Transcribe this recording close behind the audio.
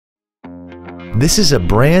This is a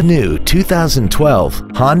brand new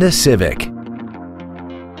 2012 Honda Civic.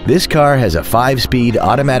 This car has a 5-speed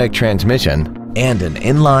automatic transmission and an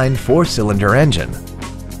inline 4-cylinder engine.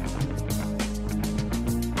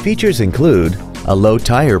 Features include a low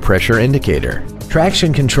tire pressure indicator,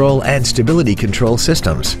 traction control and stability control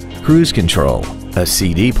systems, cruise control, a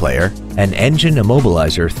CD player, an engine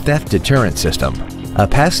immobilizer theft deterrent system, a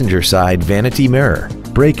passenger side vanity mirror,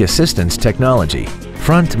 brake assistance technology,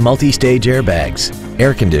 front multi-stage airbags,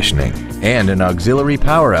 air conditioning, and an auxiliary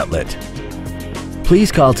power outlet.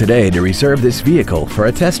 Please call today to reserve this vehicle for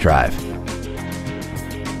a test drive.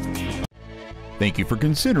 Thank you for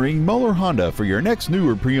considering Muller Honda for your next new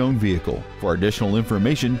or pre-owned vehicle. For additional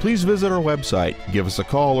information, please visit our website, give us a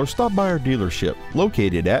call, or stop by our dealership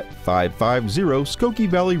located at 550 Skokie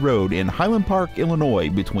Valley Road in Highland Park, Illinois,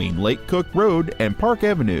 between Lake Cook Road and Park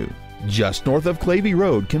Avenue, just north of Clavey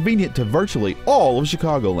Road, convenient to virtually all of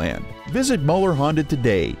Chicagoland. Visit Muller Honda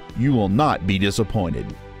today. You will not be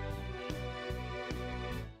disappointed.